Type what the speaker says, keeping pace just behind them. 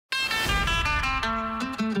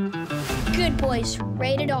boys,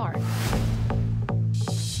 rated R.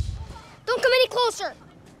 Don't come any closer.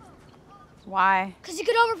 Why? Because he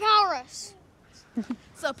could overpower us.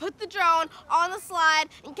 So put the drone on the slide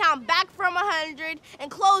and count back from 100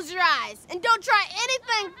 and close your eyes. And don't try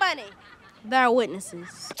anything funny. There are witnesses.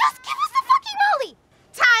 Just give us the fucking molly!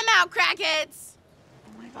 Time out, crackheads!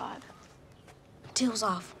 Oh my God. Deal's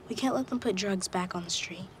off. We can't let them put drugs back on the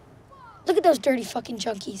street. Look at those dirty fucking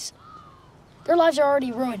junkies. Their lives are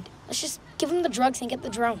already ruined. Let's just give them the drugs and get the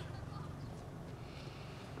drone.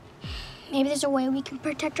 Maybe there's a way we can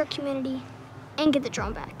protect our community and get the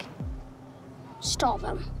drone back. Stall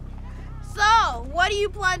them. So, what do you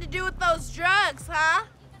plan to do with those drugs, huh?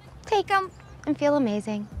 Take them and feel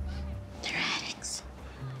amazing. They're addicts.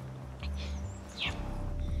 Yeah.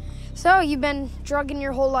 So, you've been drugging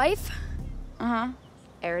your whole life? Uh-huh.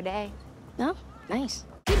 Every day. No? Nice.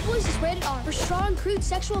 Good Boys is rated R for strong, crude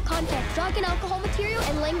sexual content, drug and alcohol material,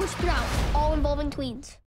 and language throughout, all involving tweens.